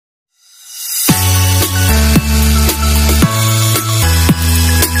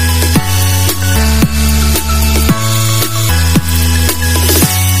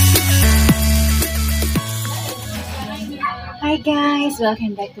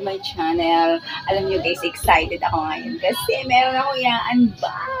Welcome back to my channel. Alam nyo guys, excited ako ngayon kasi meron ako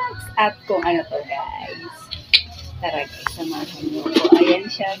i-unbox at kung ano to guys. Tara guys, samahan nyo ko. Ayan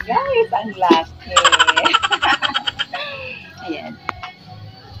siya guys, ang laki. Ayan.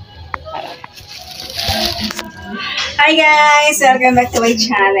 Tara. Hi guys! Welcome back to my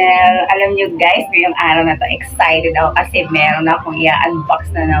channel. Alam nyo guys, ngayong araw na to, excited ako kasi meron akong i-unbox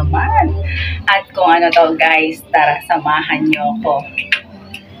na naman. At kung ano to guys, tara, samahan nyo ko.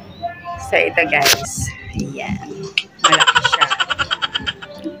 So ito guys, ayan. Malaki siya.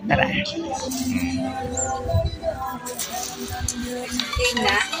 Tara. Okay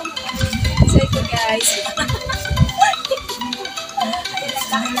na. So ito guys. Ayan,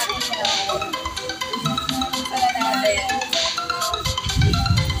 laki-laki siya.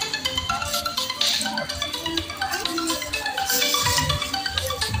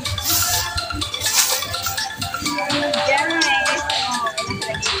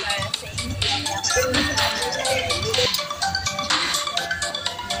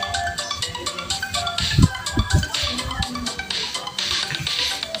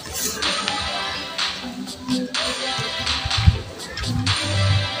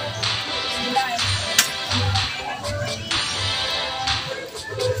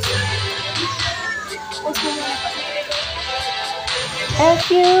 A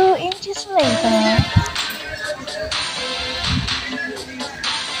few inches later.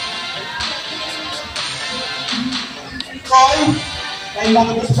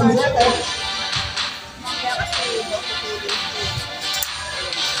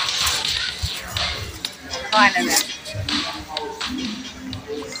 Ano na?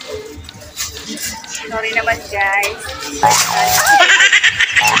 Sorry naman guys.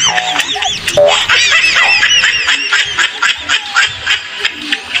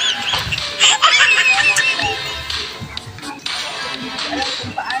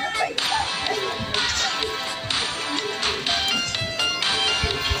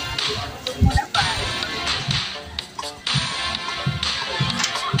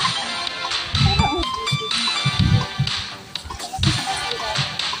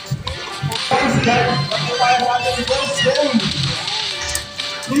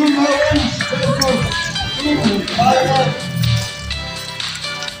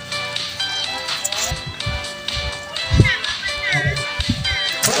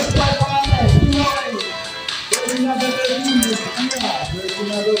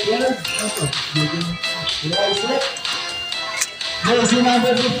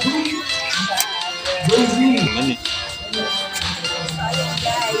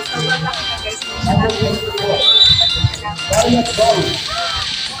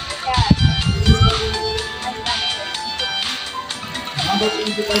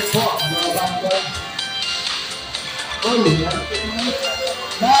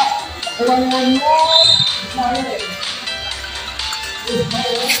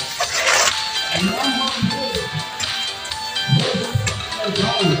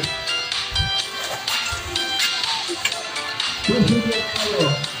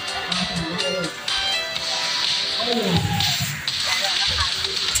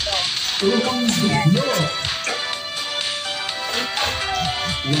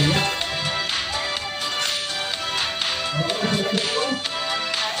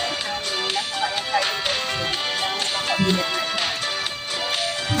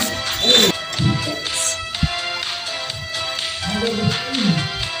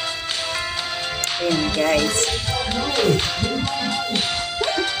 Ayan guys.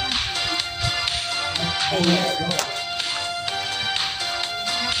 Ayan.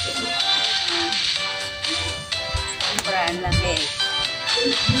 Sobrang laki.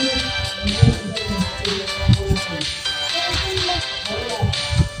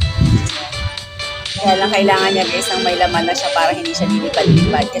 Kaya lang kailangan niya guys ng may laman na siya para hindi siya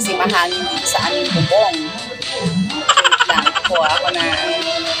lilipad-lipad kasi mahangin dito sa aming bubong. Wait lang. Kuha ako na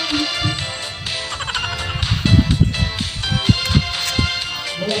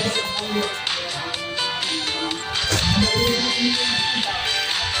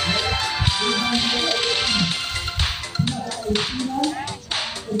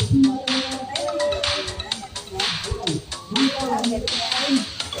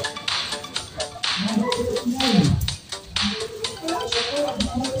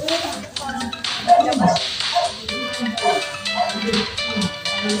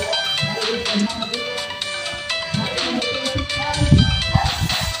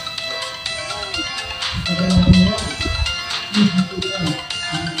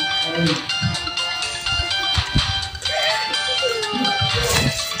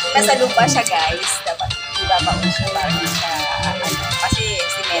nasa lupa siya guys, dapat ibabaon siya para siya kasi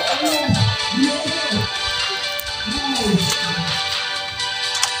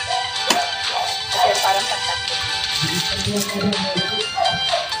Wala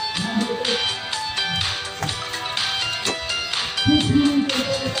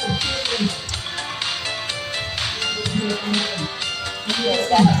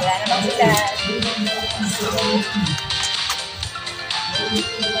naman sila.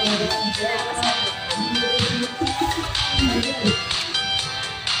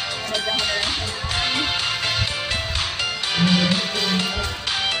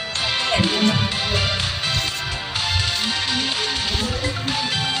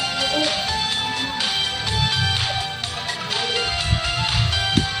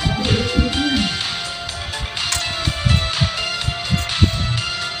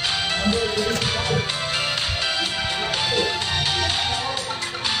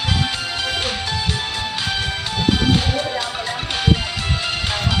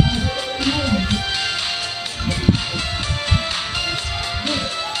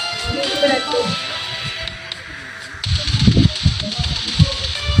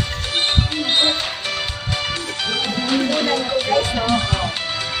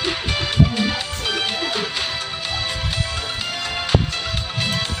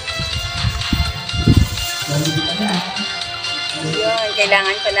 Yun,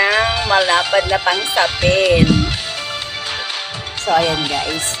 kailangan ko ng malapad na pangsapin. So, ayan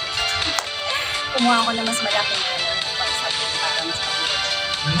guys. Kumuha ko na mas malaking pangsapin para mas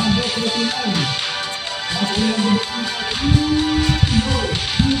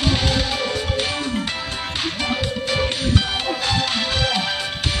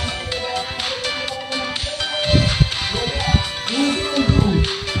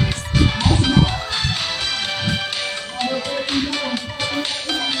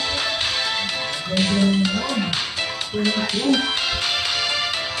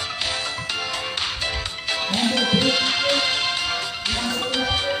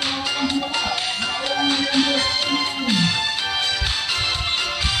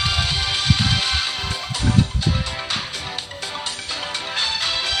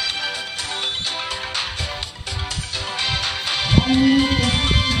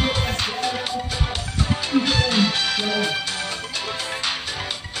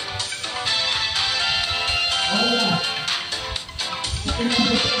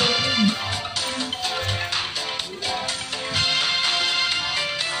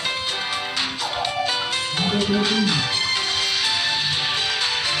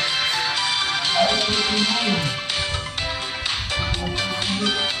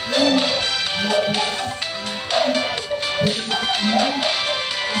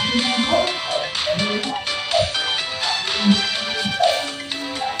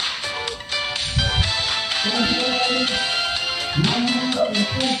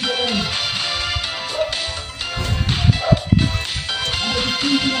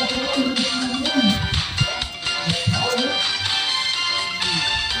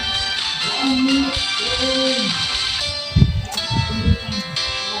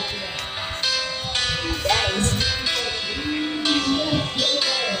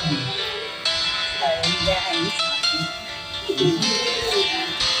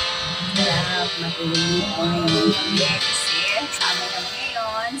matulog ko ngayon kasi sa amin naman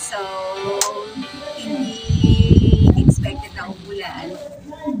ngayon. So, hindi expected na umulan.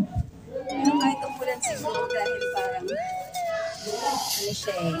 Pero kahit umulan siguro dahil parang ano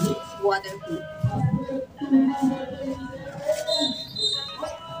siya eh, waterproof.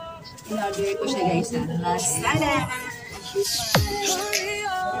 In-order ko siya guys sa Lazada.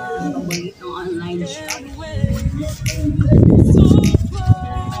 Paborito ng online shopping.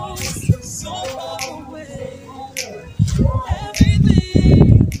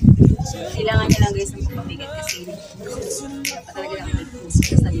 Kailangan niya lang guys ng papabigat kasi dapat talaga lang mag-post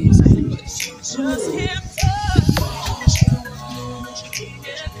siya sa limusan.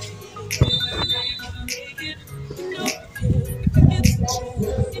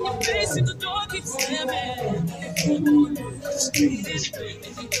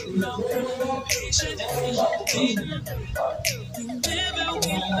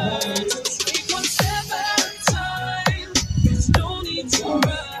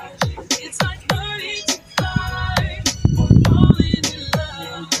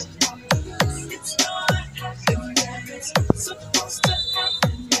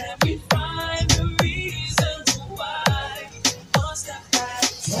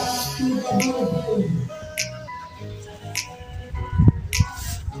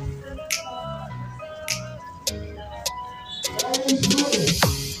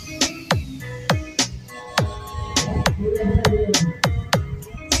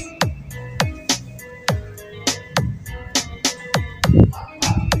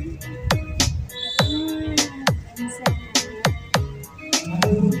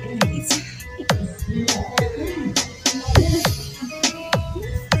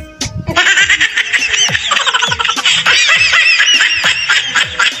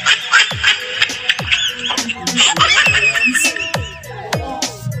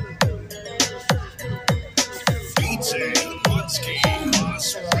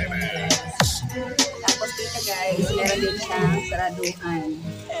 guys, meron din siyang saraduhan.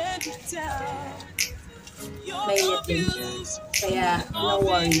 Mainit din siya. Kaya, no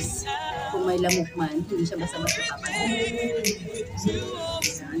worries. Kung may lamok man, hindi siya basta-basta papasin.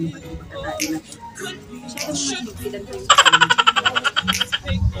 Ano ba itong pagkakain na ito? Masyadong magpipilan ko yung kain.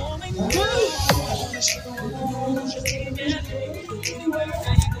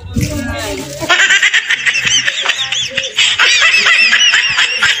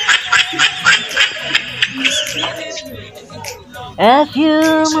 A few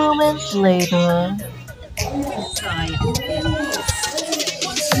moments later.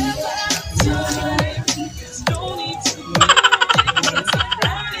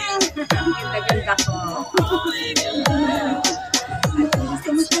 Ganda-ganda ko. At kung gusto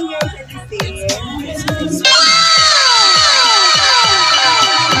mo siyang guys, alisin.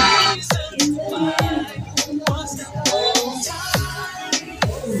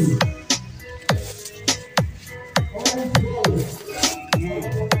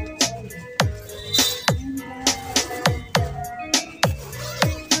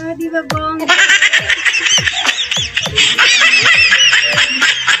 Di ba bong?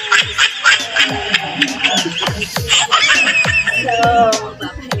 So,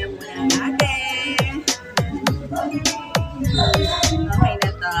 papahinga muna natin. Okay na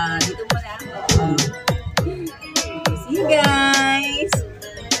to. Dito muna ako. See you guys.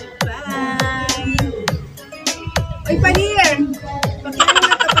 Bye. Oy, Panir! Pakilala na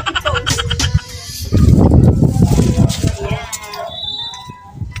ito, pakipost.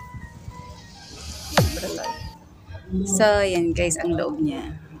 So, yan guys, ang loob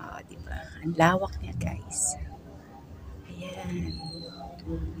niya. O, diba? Ang lawak niya, guys. Ayan.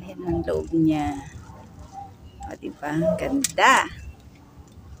 Ayan ang loob niya. O, diba? Ganda.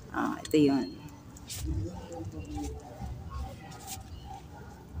 O, ito yun.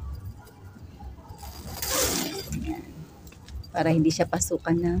 Ayan. Para hindi siya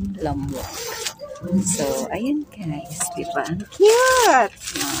pasukan ng lamok. So, ayan guys. Diba? Ang cute!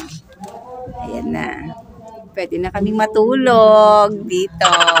 O, ayan na. Pwede na kaming matulog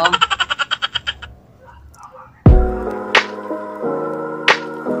dito.